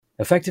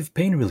Effective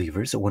pain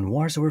relievers when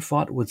wars were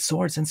fought with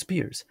swords and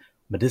spears.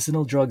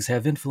 Medicinal drugs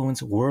have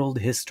influenced world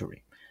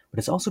history, but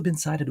it's also been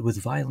sided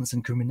with violence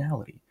and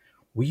criminality.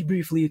 We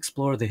briefly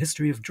explore the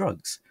history of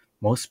drugs,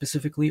 most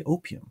specifically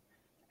opium.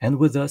 And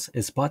with us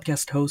is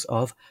podcast host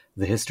of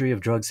The History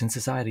of Drugs in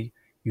Society,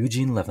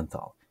 Eugene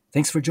Leventhal.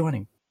 Thanks for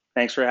joining.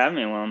 Thanks for having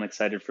me. Well, I'm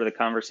excited for the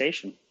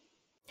conversation.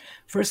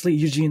 Firstly,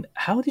 Eugene,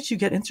 how did you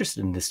get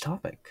interested in this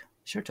topic?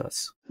 Share to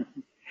us.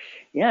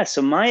 Yeah,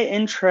 so my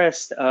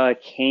interest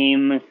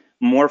came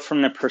more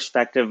from the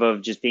perspective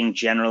of just being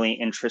generally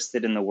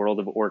interested in the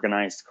world of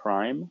organized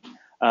crime.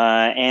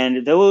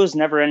 And though it was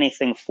never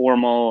anything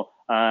formal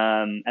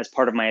as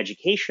part of my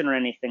education or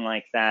anything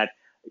like that,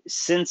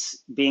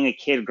 since being a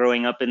kid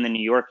growing up in the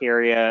New York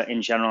area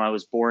in general, I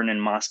was born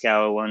in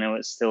Moscow when it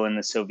was still in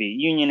the Soviet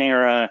Union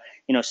era.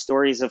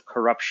 Stories of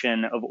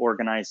corruption, of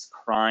organized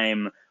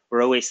crime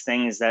were always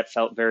things that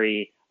felt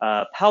very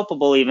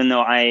palpable, even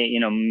though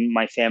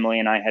my family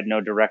and I had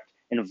no direct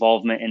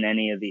involvement in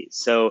any of these.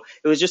 So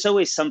it was just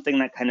always something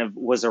that kind of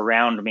was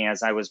around me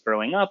as I was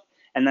growing up.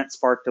 And that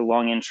sparked a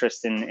long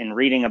interest in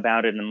reading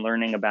about it and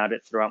learning about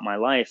it throughout my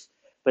life.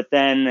 But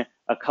then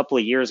a couple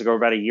of years ago,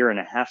 about a year and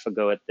a half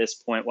ago at this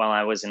point, while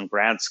I was in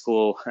grad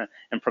school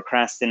and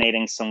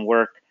procrastinating some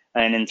work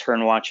and in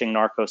turn watching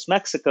Narcos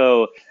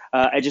Mexico,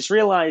 I just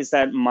realized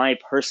that my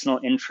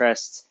personal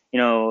interests,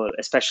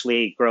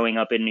 especially growing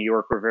up in New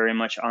York, were very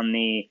much on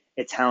the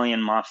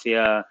Italian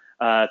mafia,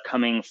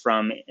 coming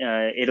from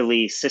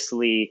Italy,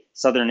 Sicily,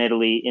 southern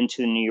Italy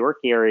into the New York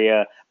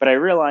area. But I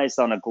realized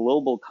on a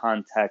global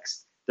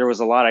context, there was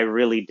a lot I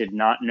really did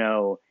not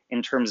know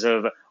in terms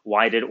of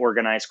why did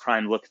organized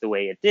crime look the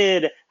way it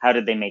did? How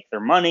did they make their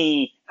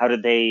money? How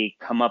did they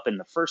come up in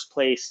the first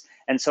place?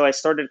 And so I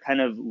started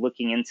kind of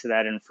looking into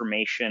that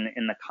information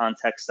in the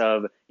context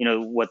of,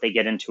 what they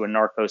get into in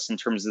Narcos in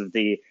terms of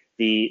the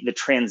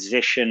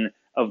transition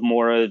of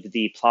more of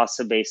the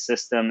plaza-based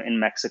system in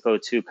Mexico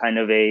to kind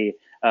of a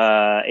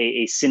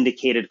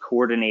syndicated,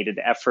 coordinated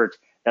effort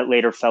that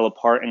later fell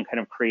apart and kind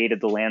of created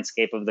the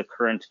landscape of the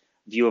current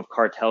view of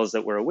cartels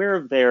that we're aware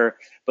of there.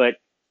 But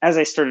as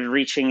I started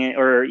reaching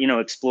or,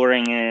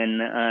 exploring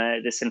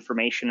in this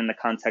information in the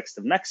context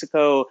of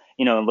Mexico,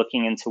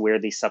 looking into where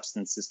these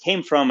substances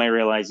came from, I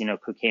realized,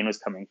 cocaine was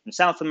coming from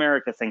South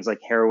America, things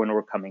like heroin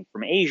were coming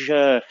from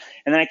Asia.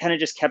 And then I kind of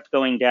just kept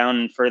going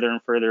down further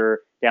and further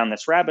down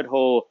this rabbit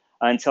hole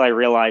until I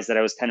realized that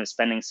I was kind of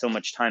spending so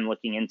much time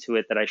looking into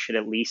it that I should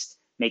at least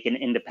make an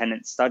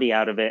independent study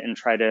out of it and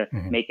try to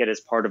make it as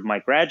part of my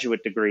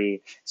graduate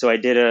degree. So I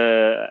did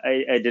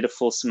a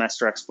full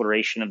semester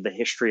exploration of the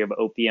history of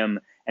opium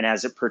and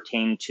as it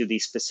pertained to the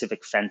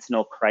specific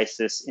fentanyl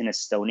crisis in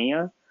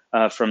Estonia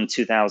from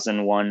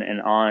 2001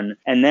 and on.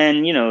 And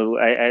then,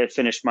 I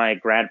finished my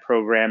grad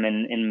program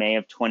in May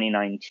of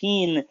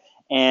 2019,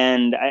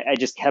 and I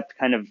just kept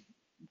kind of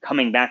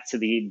coming back to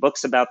the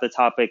books about the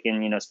topic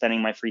and,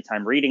 spending my free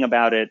time reading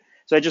about it.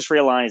 So I just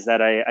realized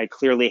that I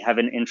clearly have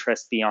an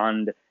interest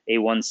beyond a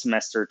one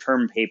semester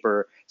term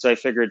paper. So I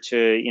figured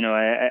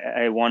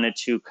I wanted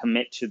to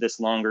commit to this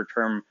longer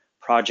term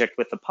project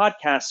with the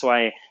podcast. So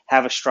I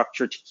have a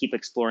structure to keep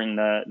exploring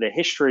the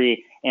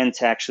history and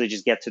to actually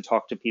just get to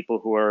talk to people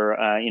who are,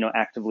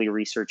 actively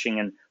researching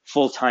and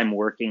full-time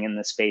working in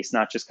the space,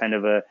 not just kind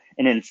of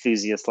an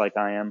enthusiast like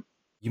I am.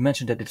 You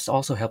mentioned that it's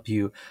also helped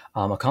you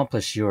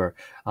accomplish your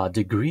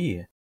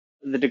degree.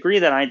 The degree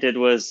that I did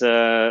was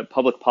a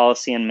public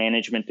policy and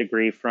management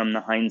degree from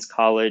the Heinz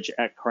College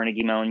at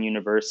Carnegie Mellon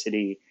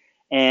University.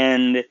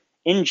 And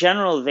in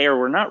general, there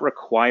we're not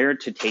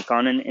required to take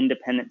on an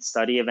independent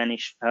study of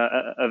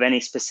any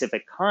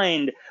specific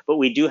kind, but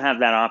we do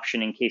have that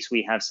option in case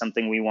we have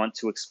something we want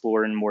to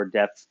explore in more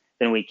depth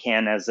than we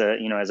can as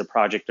a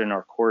project in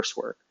our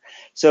coursework.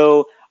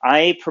 So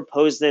I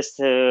proposed this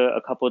to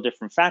a couple of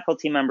different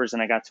faculty members,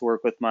 and I got to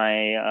work with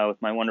my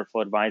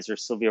wonderful advisor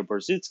Silvio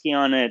Borzutsky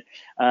on it.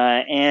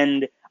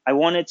 And I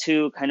wanted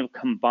to kind of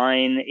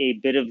combine a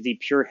bit of the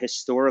pure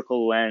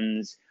historical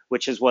lens,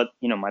 which is what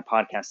my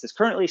podcast is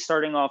currently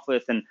starting off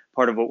with, and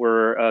part of what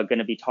we're going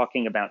to be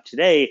talking about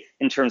today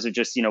in terms of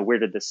just where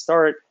did this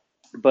start.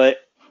 But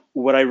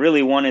what I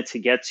really wanted to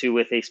get to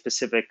with a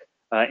specific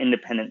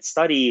independent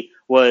study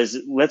was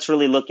let's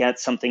really look at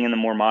something in the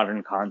more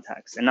modern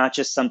context and not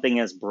just something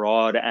as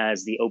broad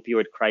as the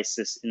opioid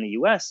crisis in the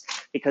US,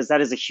 because that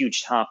is a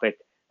huge topic.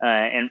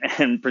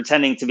 And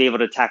pretending to be able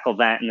to tackle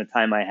that in the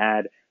time I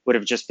had would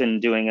have just been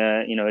doing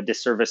a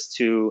disservice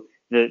to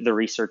the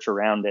research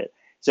around it.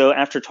 So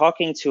after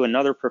talking to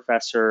another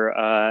professor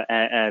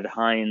at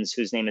Heinz,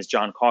 whose name is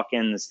John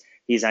Calkins,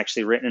 he's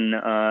actually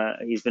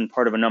he's been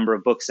part of a number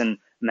of books and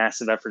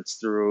massive efforts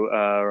through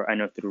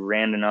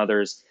RAND and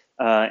others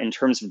in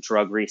terms of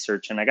drug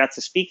research. And I got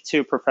to speak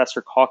to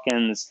Professor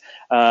Calkins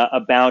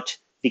about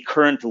the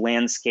current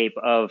landscape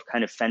of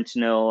kind of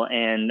fentanyl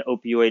and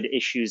opioid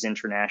issues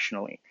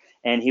internationally.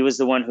 And he was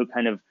the one who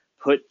kind of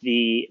put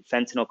the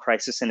fentanyl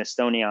crisis in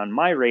Estonia on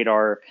my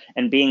radar.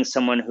 And being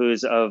someone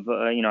who's I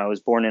was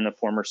born in the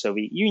former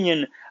Soviet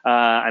Union,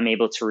 I'm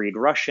able to read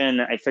Russian.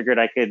 I figured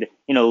I could,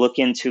 look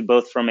into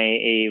both from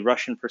a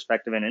Russian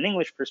perspective and an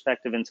English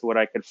perspective into what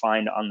I could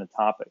find on the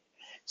topic.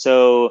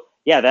 So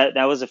yeah,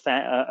 that was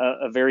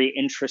a very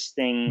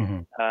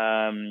interesting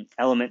Hmm.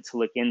 element to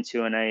look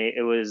into, and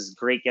it was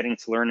great getting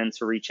to learn and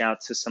to reach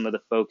out to some of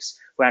the folks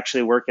who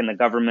actually work in the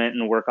government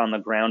and work on the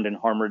ground in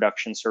harm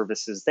reduction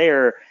services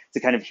there to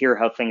kind of hear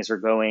how things are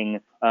going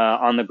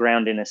on the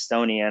ground in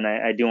Estonia. And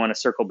I do want to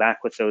circle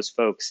back with those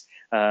folks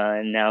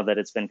now that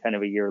it's been kind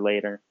of a year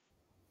later.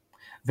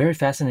 Very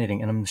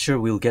fascinating, and I'm sure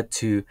we'll get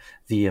to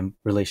the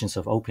relations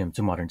of opium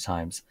to modern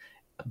times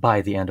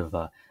by the end of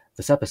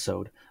this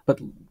episode. But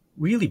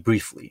really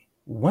briefly,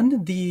 when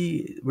did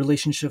the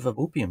relationship of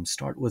opium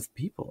start with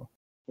people?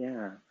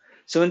 Yeah.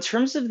 So in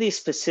terms of these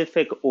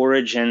specific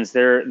origins,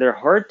 they're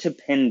hard to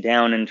pin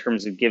down in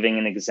terms of giving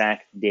an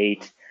exact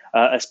date,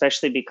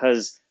 especially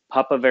because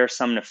Papaver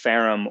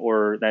somniferum,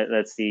 or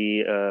that's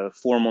the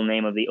formal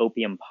name of the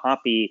opium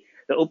poppy.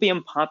 The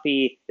opium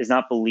poppy is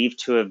not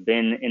believed to have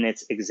been in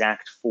its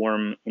exact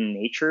form in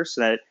nature.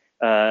 So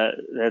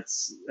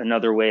that's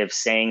another way of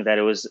saying that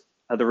it was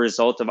the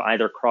result of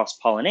either cross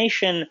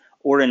pollination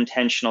or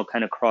intentional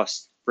kind of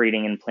cross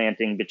breeding and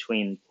planting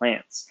between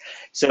plants.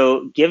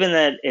 So, given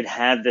that it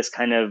had this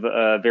kind of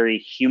very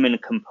human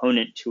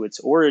component to its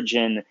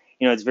origin,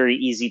 it's very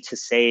easy to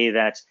say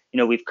that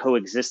we've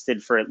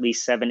coexisted for at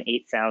least 7,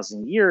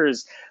 8,000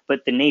 years,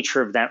 but the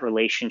nature of that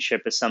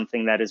relationship is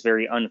something that is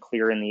very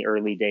unclear in the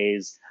early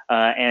days.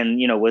 And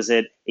was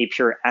it a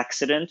pure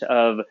accident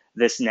of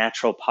this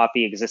natural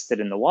poppy existed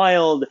in the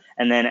wild,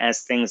 and then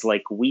as things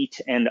like wheat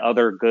and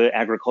other good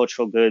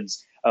agricultural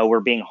goods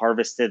were being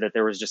harvested, that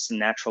there was just some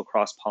natural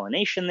cross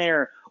pollination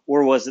there?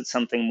 Or was it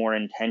something more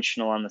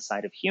intentional on the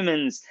side of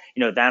humans?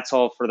 That's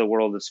all for the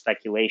world of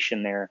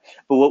speculation there.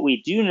 But what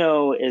we do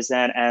know is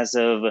that as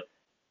of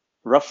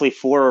roughly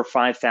 4 or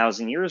 5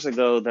 thousand years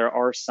ago, there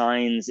are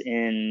signs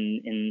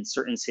in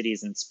certain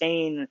cities in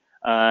Spain,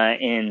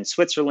 in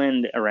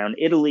Switzerland, around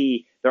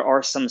Italy. There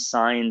are some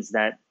signs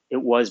that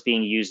it was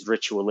being used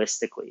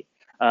ritualistically.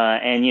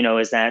 And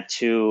is that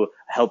to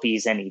help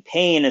ease any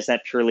pain? Is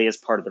that purely as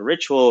part of the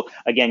ritual?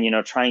 Again,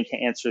 trying to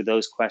answer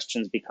those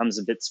questions becomes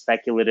a bit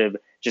speculative,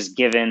 just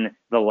given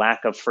the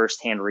lack of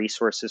firsthand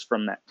resources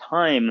from that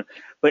time.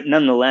 But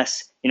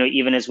nonetheless,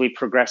 even as we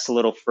progress a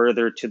little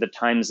further to the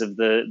times of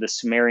the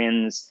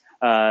Sumerians,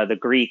 the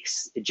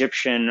Greeks,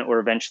 Egyptian, or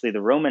eventually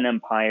the Roman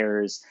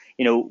empires,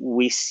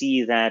 we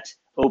see that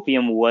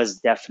opium was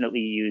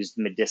definitely used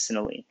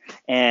medicinally.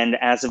 And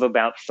as of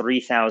about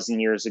 3,000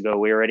 years ago,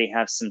 we already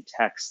have some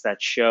texts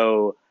that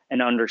show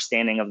an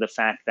understanding of the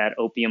fact that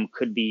opium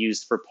could be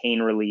used for pain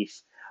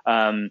relief.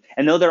 And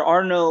though there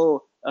are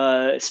no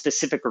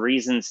specific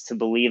reasons to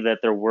believe that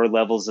there were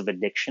levels of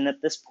addiction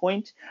at this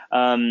point,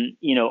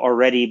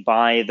 already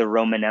by the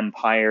Roman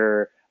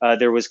Empire,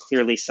 there was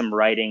clearly some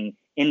writing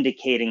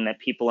indicating that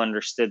people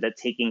understood that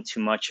taking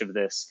too much of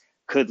this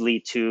could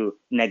lead to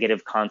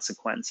negative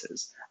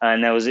consequences.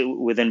 And that was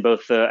within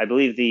both I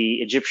believe the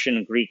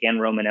Egyptian, Greek,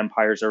 and Roman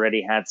empires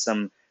already had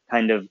some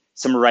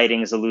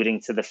writings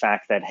alluding to the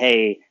fact that,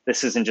 hey,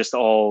 this isn't just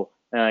all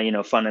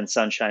fun and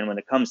sunshine when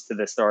it comes to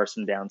this. There are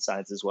some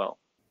downsides as well.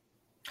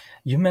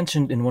 You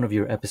mentioned in one of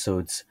your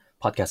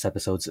podcast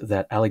episodes,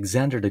 that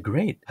Alexander the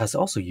Great has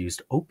also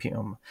used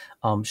opium.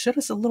 Shed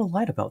us a little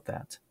light about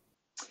that.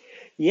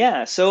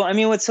 Yeah, so I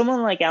mean, with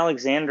someone like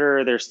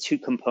Alexander, there's two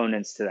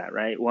components to that,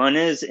 right? One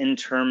is in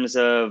terms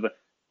of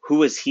who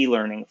was he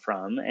learning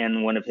from,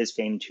 and one of his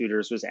famed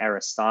tutors was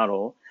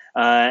Aristotle.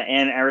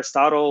 And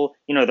Aristotle,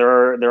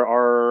 there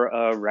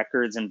are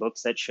records and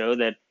books that show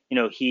that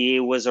he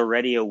was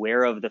already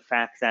aware of the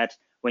fact that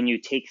when you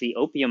take the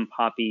opium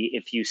poppy,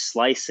 if you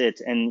slice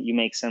it and you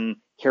make some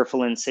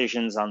careful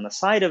incisions on the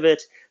side of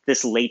it,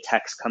 this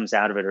latex comes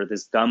out of it, or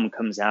this gum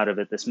comes out of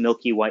it, this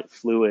milky white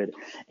fluid.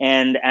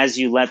 And as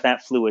you let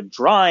that fluid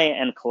dry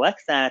and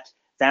collect that,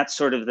 that's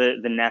sort of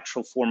the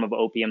natural form of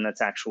opium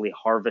that's actually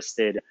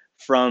harvested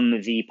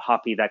from the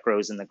poppy that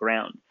grows in the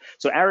ground.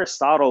 So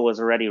Aristotle was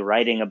already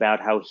writing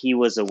about how he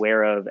was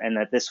aware of, and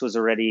that this was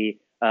already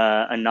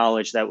a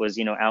knowledge that was,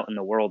 out in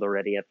the world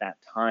already at that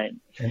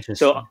time. So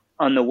Interesting.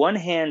 on the one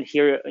hand,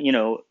 here,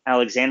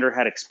 Alexander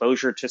had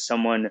exposure to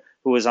someone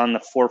who was on the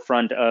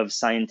forefront of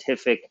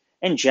scientific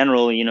and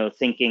general,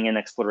 thinking and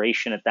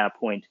exploration at that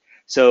point.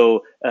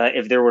 So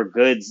if there were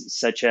goods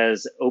such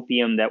as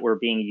opium that were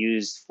being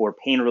used for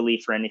pain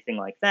relief or anything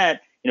like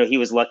that, he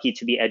was lucky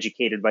to be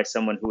educated by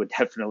someone who would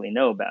definitely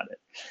know about it.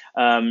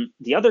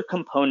 The other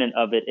component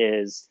of it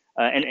is,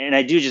 and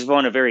I do just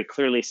want to very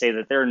clearly say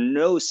that there are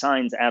no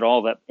signs at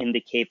all that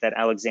indicate that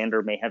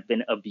Alexander may have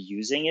been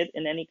abusing it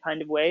in any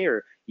kind of way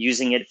or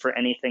using it for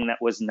anything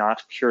that was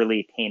not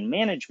purely pain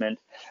management.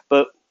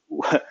 But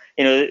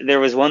there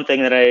was one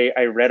thing that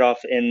I read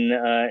off in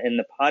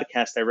the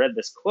podcast. I read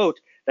this quote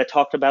that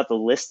talked about the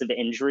list of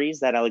injuries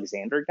that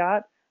Alexander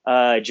got.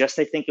 Just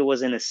I think it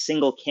was in a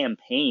single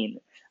campaign.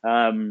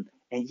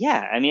 and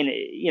yeah, I mean,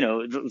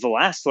 the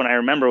last one I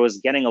remember was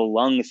getting a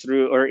lung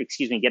through, or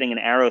excuse me, getting an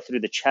arrow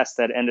through the chest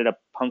that ended up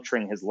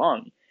puncturing his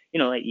lung.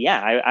 Like,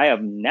 yeah, I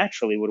have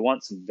naturally would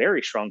want some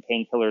very strong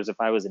painkillers if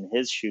I was in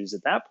his shoes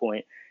at that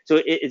point.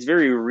 So it's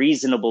very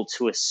reasonable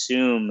to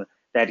assume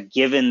that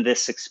given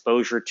this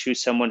exposure to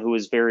someone who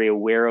is very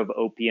aware of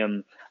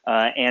opium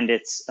and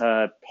its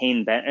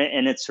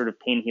and its sort of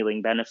pain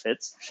healing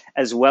benefits,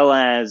 as well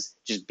as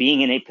just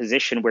being in a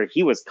position where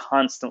he was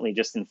constantly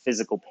just in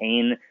physical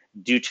pain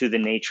due to the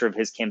nature of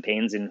his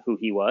campaigns and who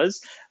he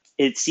was,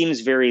 it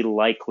seems very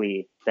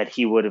likely that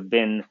he would have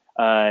been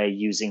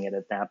using it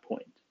at that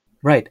point.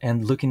 Right,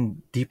 and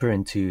looking deeper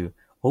into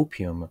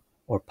opium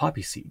or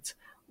poppy seeds,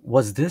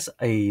 was this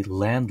a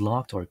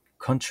landlocked or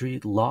country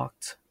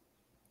locked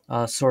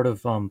sort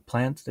of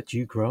plant that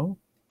you grow?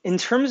 In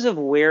terms of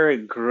where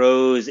it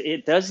grows,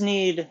 it does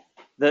need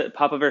the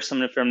Papaver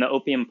somniferum, the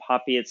opium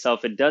poppy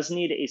itself. It does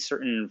need a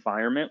certain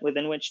environment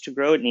within which to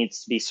grow. It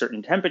needs to be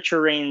certain temperature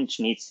range,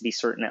 needs to be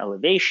certain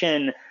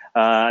elevation.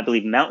 I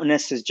believe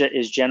mountainous is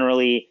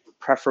generally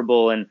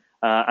preferable. And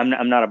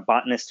I'm not a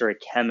botanist or a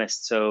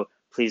chemist, so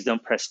please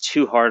don't press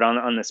too hard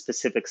on the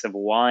specifics of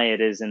why it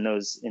is in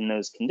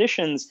those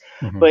conditions.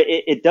 Hmm. But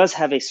it does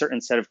have a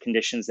certain set of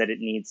conditions that it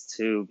needs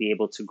to be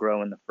able to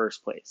grow in the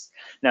first place.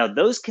 Now,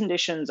 those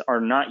conditions are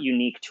not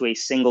unique to a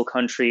single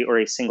country or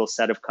a single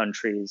set of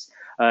countries.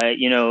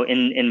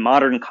 In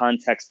modern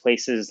context,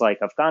 places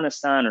like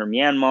Afghanistan or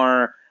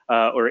Myanmar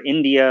or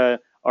India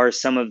are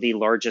some of the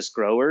largest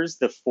growers,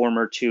 the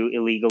former two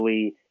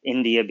illegally,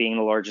 India being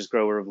the largest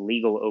grower of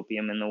legal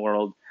opium in the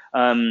world.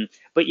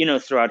 But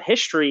throughout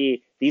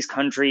history, these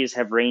countries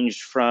have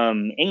ranged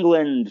from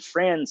England,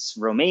 France,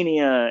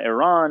 Romania,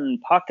 Iran,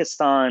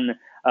 Pakistan.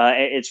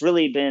 It's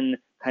really been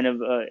kind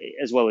of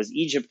as well as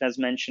Egypt, as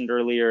mentioned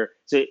earlier.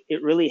 So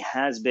it really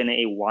has been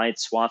a wide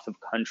swath of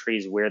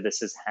countries where this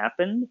has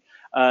happened.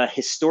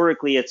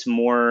 Historically, it's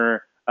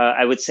more,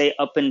 I would say,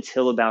 up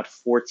until about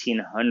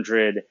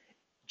 1400,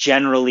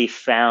 generally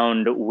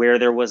found where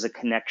there was a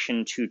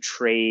connection to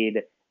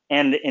trade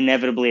and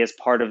inevitably as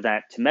part of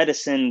that to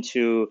medicine,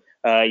 to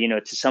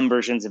some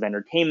versions of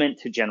entertainment,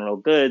 to general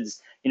goods.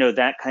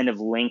 That kind of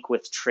link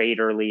with trade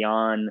early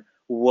on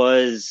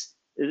was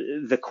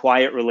the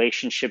quiet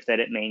relationship that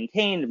it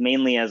maintained,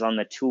 mainly as on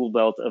the tool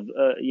belt of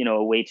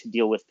a way to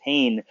deal with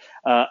pain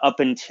up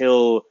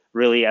until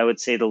really, I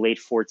would say, the late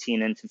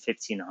 14 into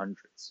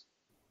 1500s.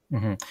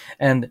 Hmm.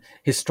 And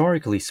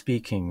historically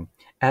speaking,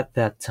 at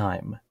that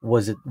time,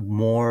 was it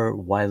more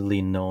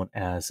widely known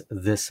as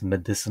this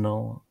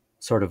medicinal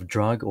sort of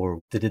drug,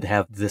 or did it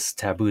have this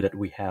taboo that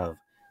we have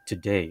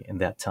today in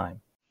that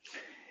time?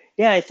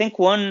 Yeah, I think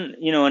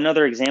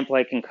another example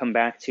I can come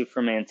back to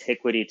from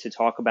antiquity to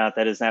talk about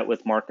that is that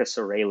with Marcus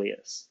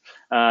Aurelius.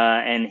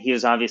 And he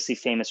was obviously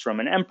famous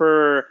Roman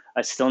emperor,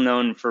 still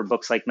known for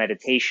books like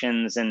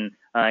Meditations and,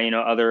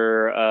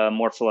 other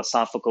more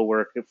philosophical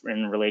work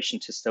in relation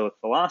to Stoic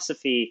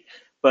philosophy.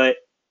 But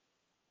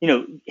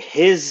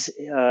his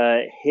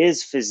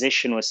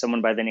physician was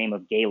someone by the name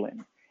of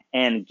Galen,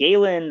 and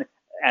Galen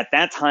at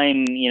that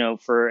time,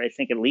 for I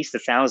think at least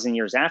 1,000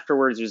 years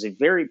afterwards, was a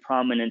very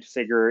prominent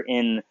figure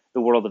in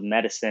the world of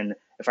medicine.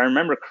 If I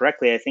remember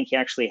correctly, I think he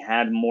actually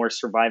had more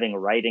surviving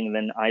writing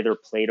than either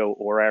Plato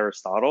or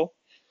Aristotle,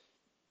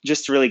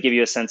 just to really give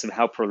you a sense of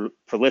how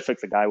prolific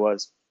the guy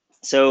was.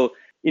 So,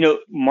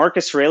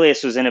 Marcus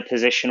Aurelius was in a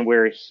position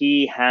where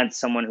he had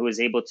someone who was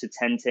able to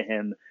tend to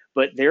him,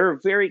 but there are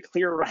very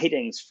clear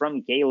writings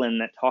from Galen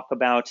that talk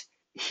about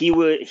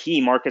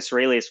Marcus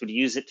Aurelius would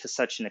use it to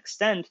such an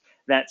extent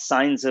that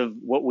signs of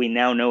what we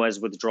now know as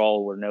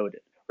withdrawal were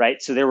noted,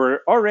 right? So there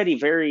were already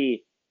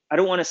very, I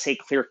don't want to say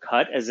clear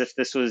cut as if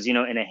this was, in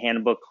a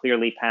handbook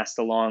clearly passed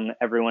along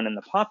everyone in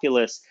the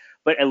populace,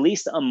 but at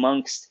least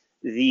amongst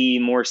the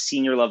more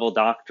senior level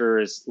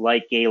doctors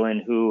like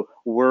Galen, who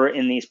were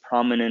in these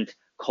prominent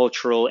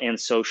cultural and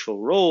social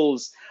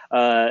roles,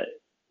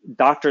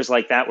 doctors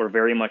like that were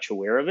very much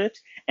aware of it.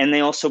 And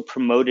they also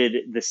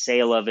promoted the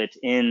sale of it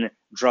in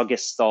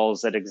druggist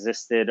stalls that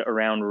existed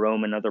around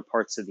Rome and other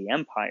parts of the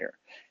empire.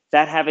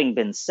 That having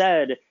been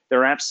said,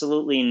 there are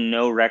absolutely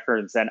no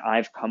records that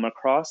I've come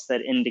across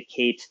that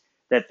indicate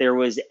that there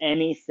was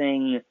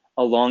anything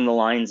along the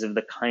lines of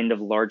the kind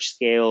of large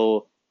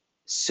scale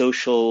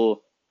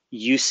social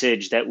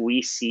usage that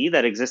we see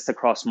that exists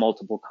across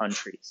multiple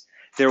countries.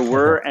 There At that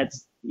were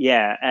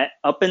time.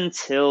 up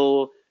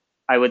until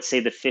I would say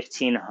the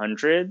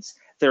 1500s,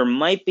 there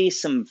might be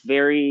some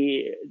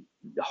very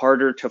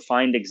harder to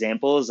find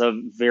examples of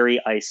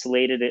very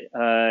isolated,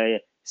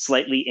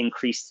 slightly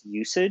increased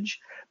usage.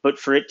 But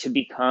for it to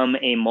become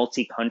a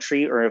multi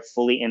country or a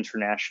fully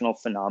international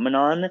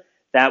phenomenon,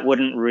 that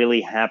wouldn't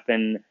really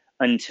happen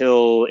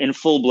until in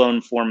full blown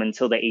form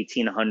until the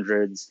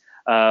 1800s.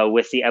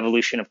 With the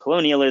evolution of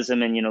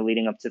colonialism and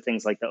leading up to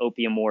things like the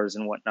opium wars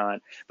and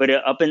whatnot, but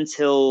up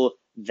until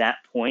that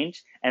point,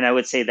 and I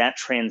would say that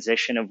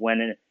transition of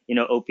when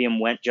opium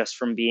went just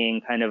from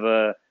being kind of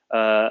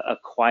a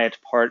quiet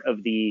part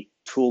of the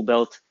tool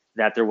belt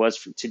that there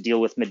was to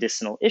deal with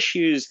medicinal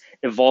issues,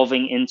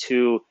 evolving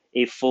into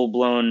a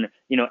full-blown,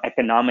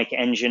 economic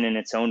engine in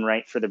its own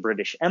right for the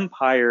British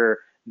Empire.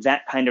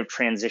 That kind of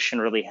transition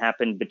really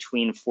happened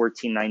between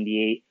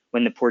 1498,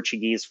 when the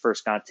Portuguese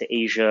first got to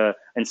Asia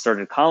and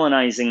started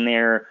colonizing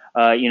there,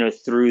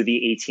 through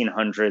the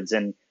 1800s,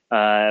 and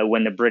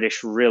when the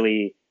British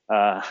really,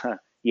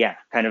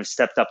 kind of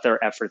stepped up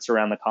their efforts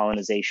around the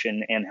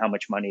colonization and how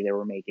much money they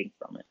were making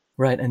from it.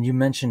 Right, and you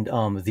mentioned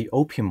the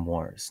Opium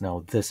Wars.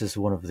 Now, this is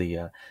one of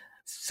the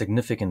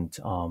significant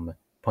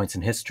points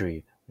in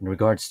history in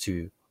regards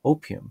to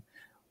opium.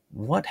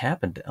 What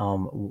happened?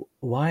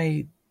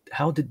 Why?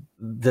 How did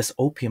this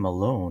opium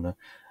alone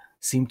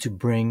seem to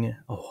bring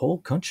a whole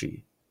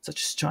country,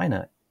 such as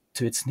China,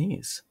 to its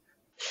knees?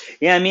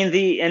 Yeah, I mean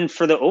and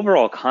for the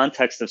overall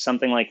context of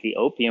something like the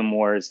Opium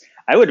Wars,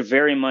 I would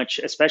very much,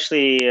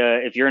 especially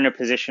if you're in a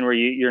position where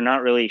you're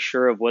not really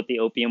sure of what the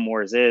Opium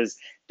Wars is,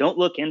 don't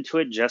look into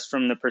it just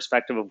from the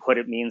perspective of what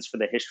it means for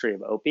the history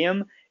of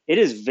opium. It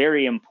is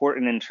very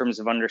important in terms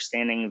of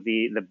understanding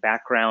the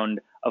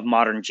background of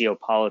modern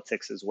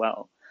geopolitics as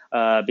well.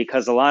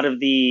 Because a lot of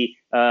the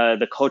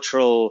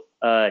cultural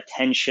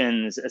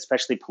tensions,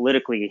 especially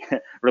politically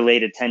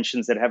related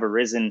tensions that have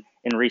arisen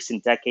in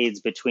recent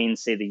decades between,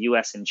 say, the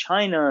U.S. and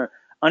China,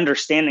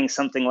 understanding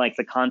something like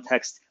the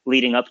context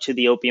leading up to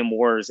the Opium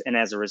Wars and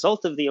as a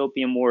result of the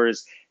Opium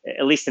Wars,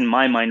 at least in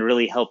my mind,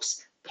 really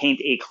helps paint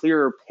a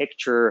clearer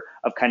picture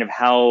of kind of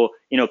how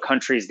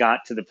countries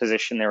got to the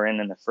position they're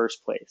in the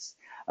first place.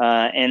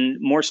 And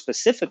more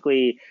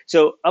specifically,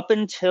 so up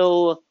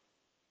until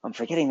I'm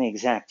forgetting the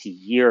exact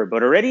year,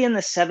 but already in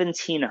the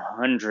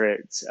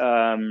 1700s.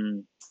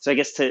 So I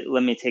guess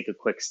let me take a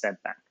quick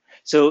step back.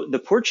 So the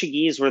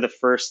Portuguese were the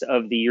first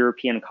of the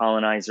European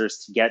colonizers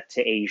to get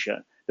to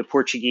Asia. The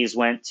Portuguese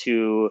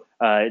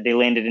they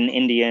landed in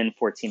India in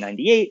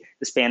 1498.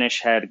 The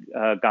Spanish had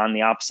gone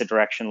the opposite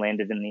direction,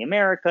 landed in the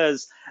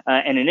Americas.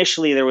 And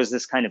initially there was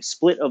this kind of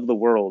split of the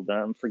world.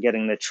 I'm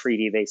forgetting the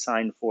treaty they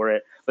signed for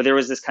it, but there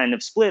was this kind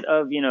of split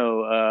of,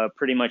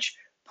 pretty much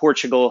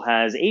Portugal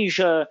has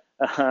Asia,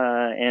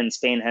 and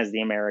Spain has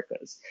the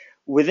Americas.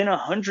 Within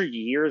 100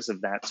 years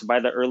of that, so by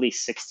the early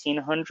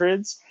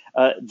 1600s,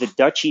 the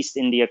Dutch East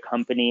India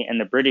Company and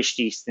the British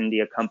East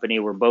India Company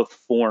were both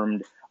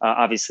formed,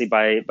 obviously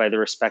by the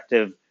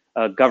respective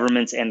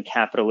governments and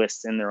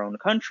capitalists in their own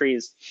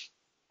countries.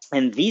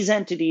 And these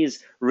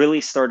entities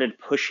really started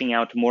pushing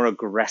out more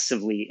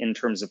aggressively in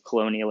terms of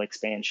colonial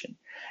expansion.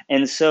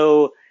 And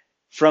so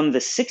from the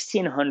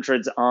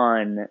 1600s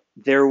on,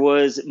 there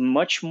was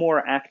much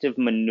more active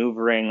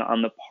maneuvering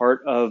on the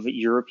part of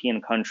European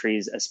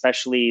countries,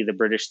 especially the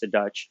British, the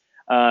Dutch,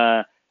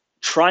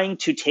 trying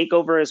to take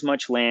over as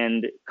much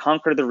land,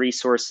 conquer the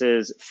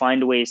resources,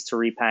 find ways to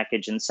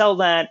repackage and sell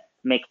that,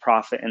 make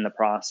profit in the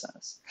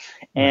process.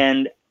 Right.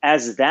 And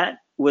as that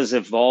was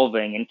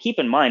evolving, and keep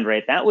in mind,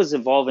 right, that was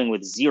evolving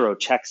with zero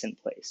checks in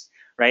place.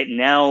 Right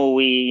now,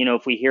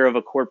 if we hear of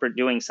a corporate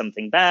doing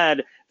something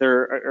bad,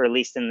 or at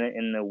least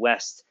in the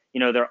West,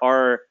 there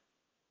are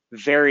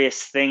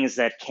various things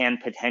that can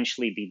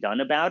potentially be done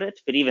about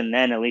it. But even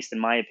then, at least in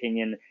my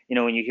opinion,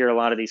 when you hear a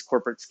lot of these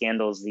corporate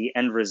scandals, the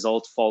end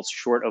result falls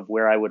short of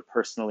where I would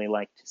personally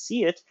like to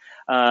see it,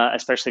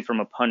 especially from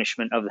a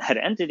punishment of that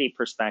entity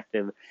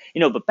perspective.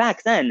 But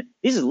back then,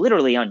 this is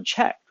literally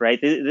unchecked, right?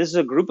 This is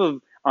a group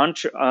of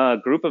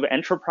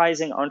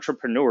enterprising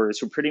entrepreneurs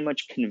who pretty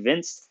much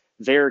convinced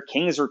their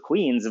kings or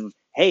queens of,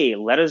 hey,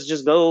 let us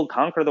just go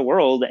conquer the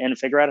world and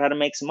figure out how to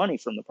make some money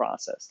from the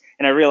process.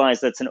 And I realize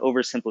that's an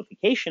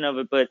oversimplification of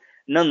it, but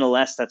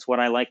nonetheless, that's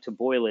what I like to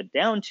boil it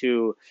down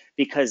to,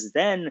 because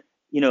then,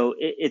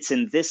 it's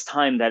in this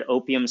time that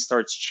opium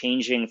starts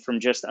changing from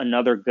just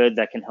another good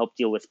that can help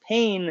deal with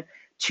pain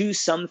to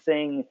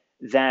something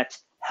that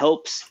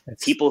helps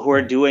It's people who are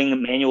right.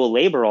 doing manual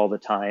labor all the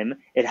time.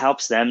 It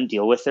helps them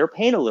deal with their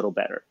pain a little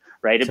better,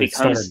 right? It So it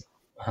started, becomes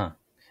huh?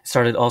 It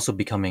started also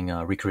becoming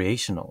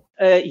recreational.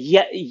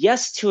 yeah,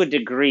 yes, to a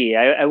degree.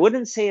 I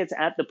wouldn't say it's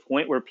at the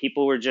point where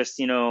people were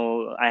just,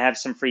 I have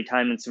some free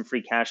time and some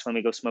free cash. Let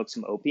me go smoke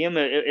some opium.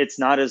 It's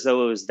not as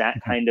though it was that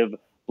Mhm. kind of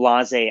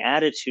blasé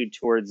attitude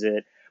towards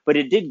it. But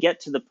it did get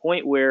to the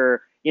point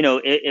where,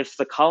 if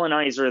the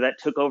colonizer that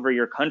took over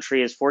your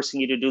country is forcing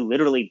you to do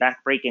literally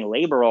backbreaking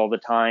labor all the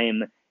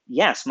time,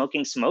 yeah,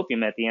 smoking some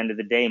opium at the end of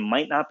the day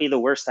might not be the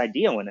worst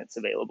idea when it's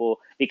available,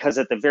 because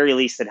at the very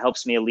least, it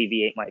helps me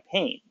alleviate my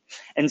pain.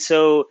 And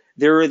so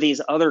there are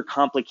these other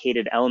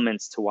complicated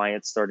elements to why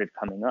it started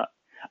coming up.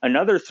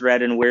 Another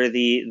thread, and where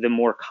the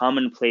more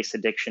commonplace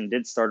addiction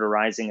did start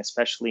arising,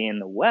 especially in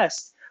the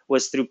West,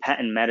 was through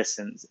patent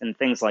medicines and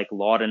things like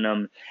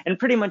laudanum, and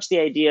pretty much the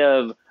idea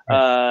of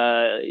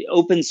Right.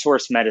 open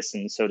source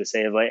medicine, so to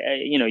say, of like,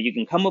 you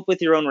can come up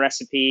with your own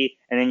recipe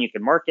and then you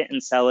can market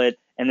and sell it.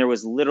 And there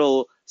was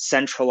little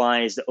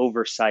centralized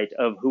oversight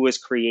of who was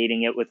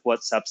creating it with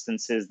what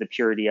substances, the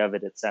purity of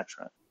it,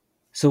 etc.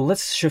 So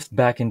let's shift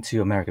back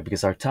into America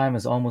because our time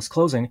is almost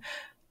closing.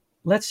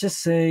 Let's just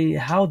say,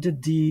 how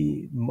did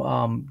the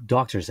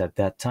doctors at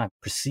that time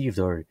perceive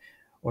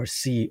or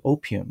see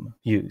opium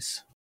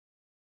use?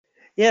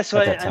 Yeah, so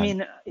at that I time?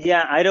 mean,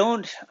 yeah,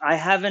 I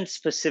haven't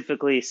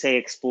specifically say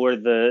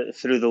explored the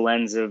through the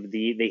lens of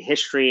the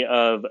history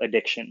of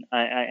addiction.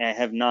 I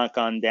have not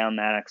gone down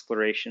that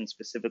exploration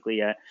specifically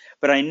yet,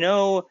 but I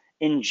know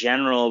in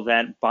general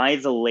that by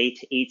the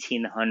late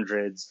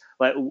 1800s,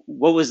 like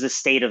what was the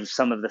state of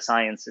some of the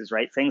sciences,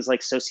 right? Things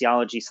like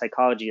sociology,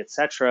 psychology,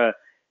 etc.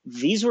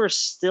 These were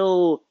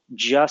still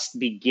just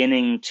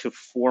beginning to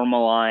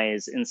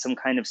formalize in some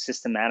kind of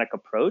systematic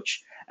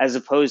approach, as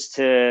opposed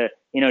to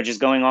just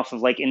going off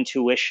of like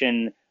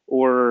intuition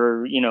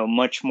or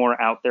much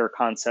more out there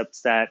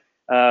concepts that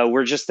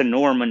were just the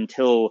norm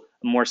until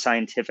more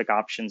scientific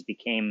options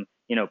became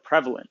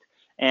prevalent.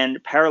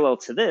 And parallel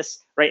to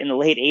this, right in the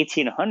late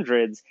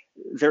 1800s,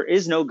 there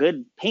is no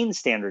good pain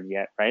standard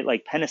yet, right?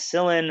 Like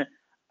penicillin,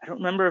 I don't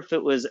remember if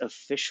it was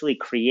officially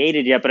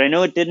created yet, but I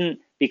know it didn't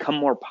become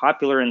more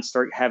popular and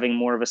start having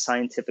more of a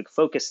scientific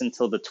focus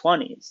until the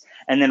 20s.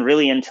 And then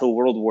really until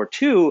World War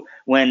II,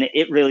 when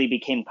it really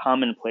became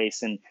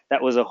commonplace. And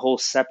that was a whole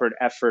separate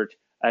effort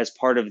as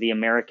part of the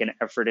American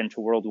effort into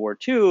World War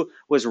II,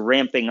 was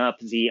ramping up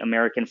the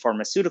American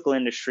pharmaceutical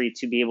industry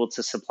to be able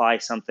to supply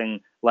something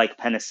like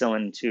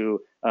penicillin to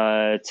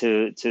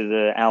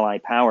the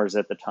Allied powers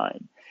at the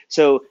time.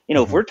 So,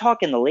 if Hmm. we're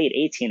talking the late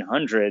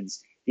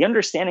 1800s, the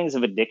understandings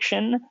of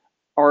addiction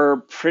are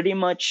pretty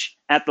much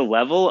at the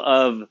level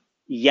of,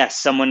 yes,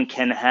 someone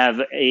can have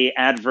a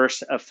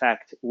adverse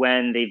effect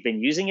when they've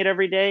been using it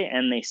every day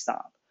and they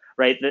stop,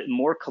 right? That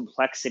more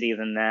complexity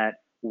than that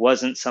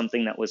wasn't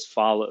something that was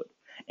followed.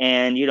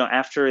 And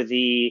after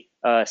the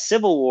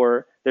Civil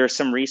War, there are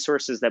some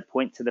resources that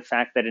point to the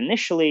fact that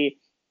initially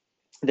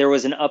there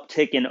was an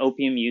uptick in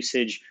opium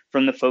usage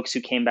from the folks who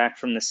came back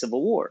from the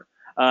Civil War.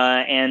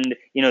 And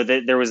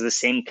there was the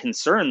same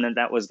concern that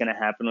that was going to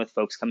happen with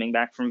folks coming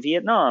back from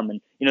Vietnam,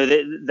 and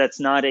that's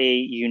not a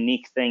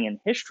unique thing in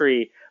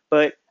history,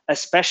 but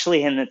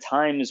especially in the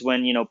times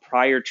when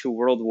prior to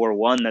World War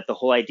One, that the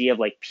whole idea of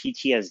like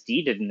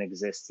PTSD didn't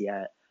exist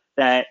yet.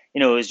 That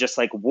it was just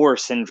like war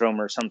syndrome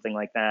or something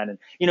like that, and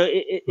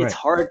it's Right.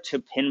 hard to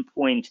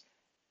pinpoint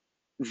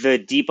the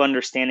deep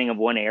understanding of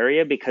one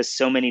area because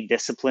so many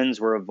disciplines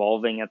were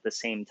evolving at the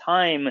same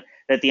time,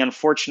 that the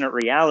unfortunate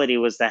reality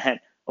was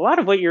that a lot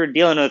of what you were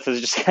dealing with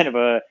was just kind of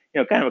a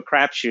kind of a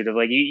crapshoot of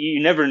like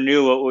you never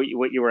knew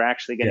what you were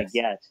actually going to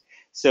Yes. get.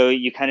 So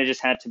you kind of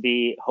just had to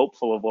be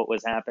hopeful of what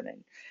was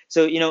happening.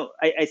 So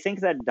I think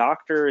that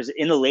doctors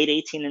in the late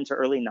 18 into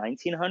early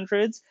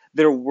 1900s,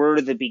 there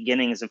were the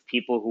beginnings of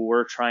people who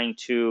were trying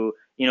to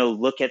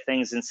look at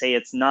things and say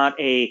it's not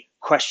a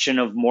question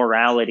of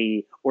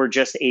morality or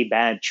just a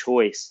bad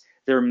choice.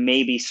 There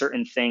may be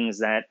certain things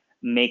that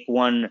make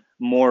one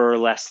more or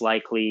less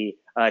likely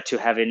to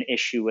have an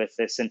issue with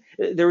this. And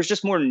there was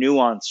just more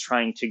nuance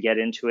trying to get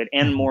into it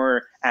and Hmm.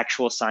 more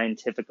actual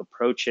scientific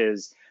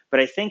approaches. But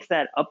I think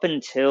that up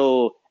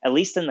until, at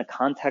least in the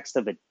context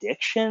of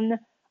addiction,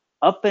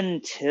 up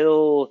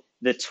until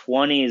the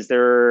 20s,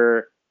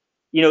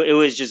 it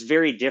was just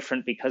very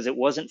different because it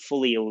wasn't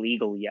fully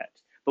illegal yet.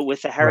 But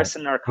with the Right.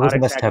 Harrison It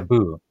wasn't Narcotics as Act,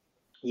 taboo.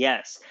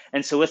 yes.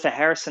 And so with the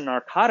Harrison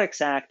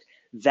Narcotics Act,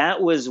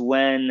 that was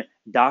when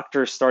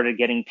doctors started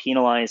getting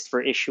penalized for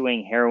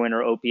issuing heroin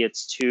or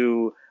opiates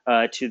to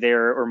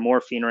their, or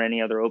morphine or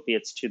any other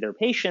opiates to their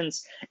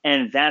patients,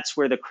 and that's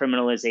where the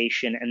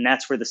criminalization and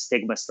that's where the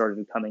stigma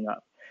started coming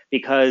up,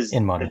 because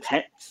In modern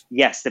times.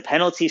 yes, the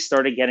penalties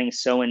started getting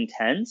so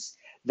intense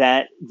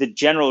that the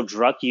general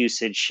drug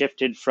usage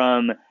shifted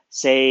from,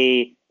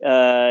 say,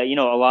 a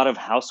lot of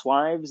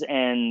housewives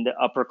and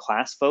upper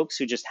class folks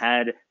who just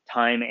had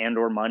time and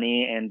or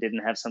money and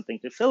didn't have something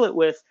to fill it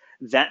with,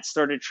 that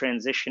started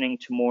transitioning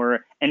to more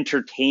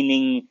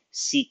entertaining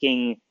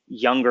seeking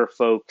younger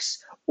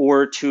folks,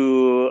 or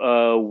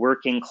to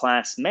working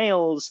class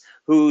males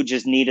who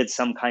just needed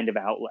some kind of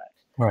outlet.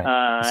 Right.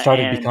 It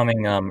started And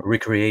becoming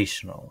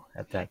recreational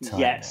at that time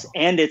yes, now.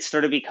 and it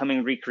started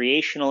becoming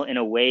recreational in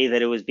a way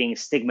that it was being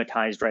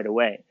stigmatized right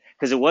away.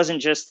 Because it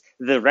wasn't just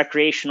the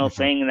recreational Hmm.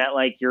 thing that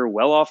like your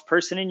well-off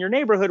person in your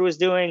neighborhood was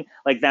doing.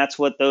 Like that's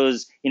what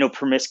those,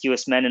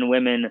 promiscuous men and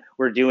women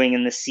were doing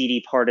in the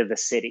seedy part of the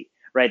city.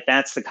 Right.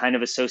 That's the kind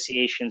of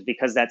associations,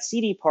 because that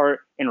seedy part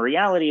in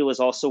reality was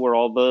also where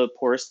all the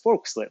poorest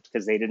folks lived,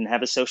 because they didn't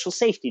have a social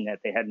safety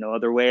net. They had no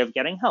other way of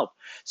getting help.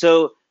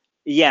 So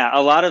yeah,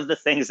 a lot of the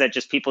things that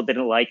just people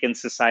didn't like in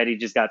society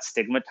just got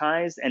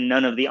stigmatized, and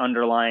none of the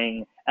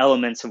underlying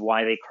elements of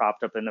why they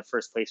cropped up in the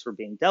first place were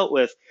being dealt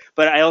with.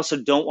 But I also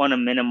don't want to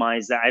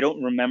minimize that. I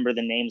don't remember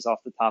the names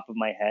off the top of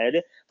my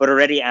head, but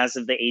already as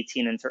of the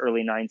 18 into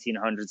early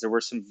 1900s, there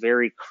were some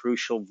very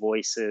crucial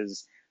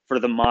voices for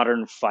the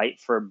modern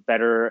fight for a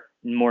better,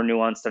 more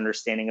nuanced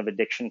understanding of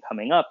addiction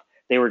coming up.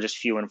 They were just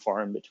few and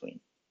far in between.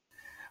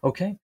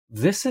 Okay,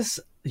 this is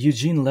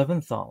Eugene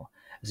Leventhal.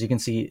 As you can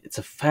see, it's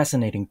a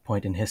fascinating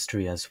point in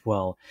history as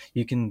well.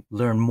 You can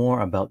learn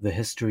more about the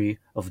history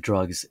of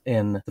drugs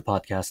in the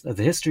podcast,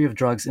 The History of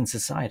Drugs in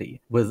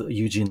Society with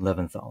Eugene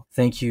Leventhal.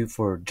 Thank you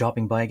for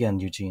dropping by again,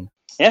 Eugene.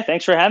 Yeah,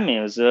 thanks for having me.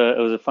 It was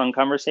a fun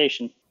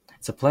conversation.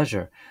 It's a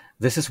pleasure.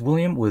 This is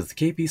William with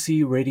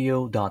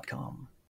kpcradio.com.